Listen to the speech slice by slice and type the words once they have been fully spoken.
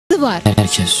var? Hər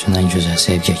kəs üçün ən gözəl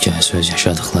sevgi hekayəsi öz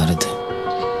yaşadıqlarıdır.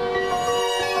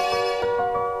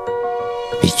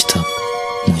 Bir kitab,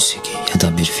 musiqi ya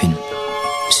da bir film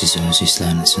sizi öz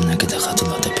hisslərinizi nə qədər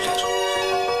xatırlada bilər.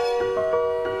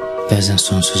 Bəzən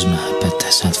sonsuz məhəbbət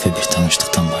təsadüfi bir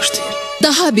tanışlıqdan başlayır.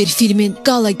 Daha bir filmin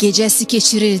qala gecəsi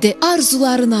keçirildi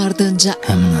Arzuların Ardınca.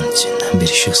 Həmin an içindən bir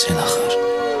işıq sel axar.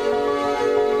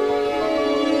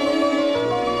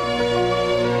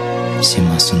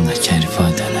 Simasındakı hər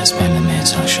ifadəni əzbərləməyə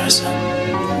çalışarsan.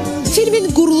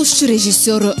 Filmin quruluşçu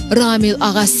rejissoru Ramil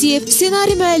Ağasiyev,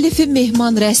 ssenari müəllifi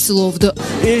Mehman Rəsulovdur.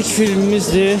 İlk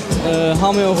filmimizdir.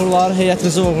 Hamıya uğurlar,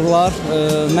 heyətimizə uğurlar.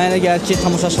 Mənə gəlir ki,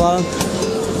 tamaşaçıların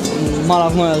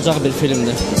marağını oyalacaq bir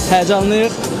filmdir.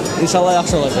 Həyəcanlıyıq, inşallah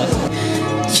yaxşı olacaq.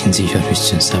 İkinci görüş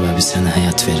üçün səbəbi sənə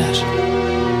həyat verər.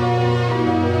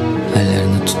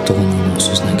 Əllərini tutduğun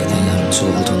onsuz nə qədər yarımçıl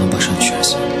olduğunu başa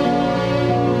düşərsən.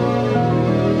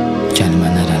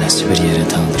 Kəlmələr arası bir yerə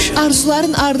dağılışır.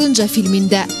 Arzuların Ardınca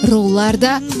filmində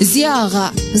rollarda Ziya Ağa,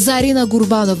 Zarina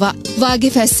Qurbanova,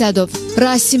 Vaqif Əsədov,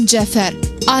 Rasim Cəfər,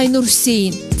 Aynur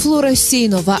Hüseyin, Flora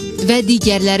Hüseynova və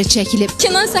digərləri çəkilib.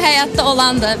 Kino isə həyatda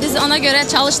olandır. Biz ona görə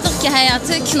çalışdıq ki,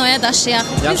 həyatı kinoya daşıyaq.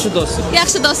 Yaxşı dostluq.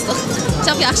 Yaxşı dostluq.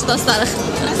 Çox yaxşı dostlarıq.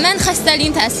 Mən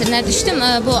xəstəliyin təsirinə düşdüm.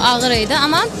 Bu ağır idi,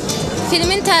 amma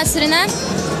filmin təsirinə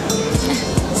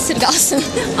sir qalsın.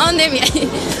 Onu deməyək.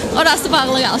 Orası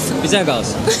bağlı qalsın. Bizə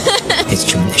qalsın. Heç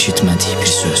kimin eşitmədiyi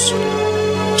bir söz.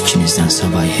 İkinizdən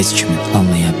savayı heç kimin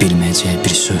anlaya bilməyəcəyi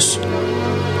bir söz.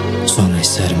 Sonra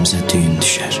hisslərimizə düyün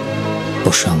düşər.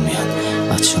 Boşalmayan,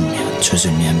 açılmayan,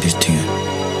 çözülməyən bir düyün.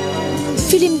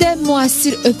 Filmdə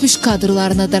müasir öpüş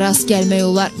kadrlarına da rast gəlmək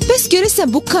olar. Bəs görəsən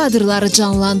bu kadrları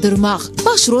canlandırmaq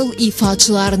başrol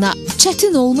ifaçılarına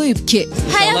çətin olmayıb ki?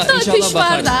 Həyatda öpüş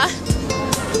var da.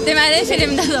 Deməli,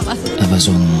 filmdə də var. Əvəz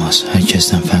olunmaz, hər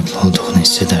kəsdən fərqli olduğunu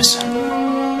hiss edərsən.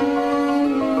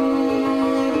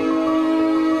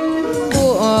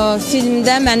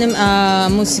 Filmdə mənim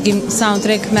musiqim,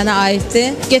 soundtrack mənə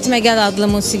aiddir. Getmə Gəl adlı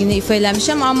musiqini ifa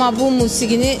eləmişəm, amma bu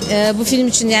musiqini bu film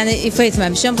üçün yəni ifa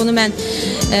etməmişəm. Bunu mən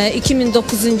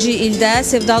 2009-cu ildə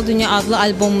Sevdalı Dünya adlı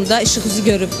albomumda işıq üzü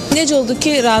görüb. Necə oldu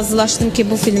ki, razılaşdım ki,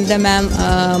 bu filmdə mənim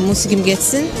musiqim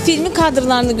getsin. Filmin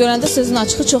kadrlarını görəndə sözün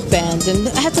açığı çox bəyəndim.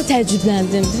 Hətta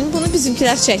təəccübləndim. Bunu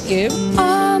bizimkilər çəkib.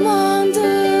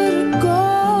 Amandır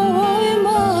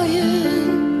qoymayın,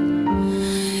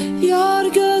 yar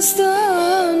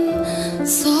gözdən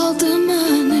saldı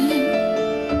məni.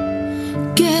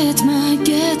 Getmə,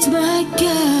 getmə,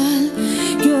 gəl.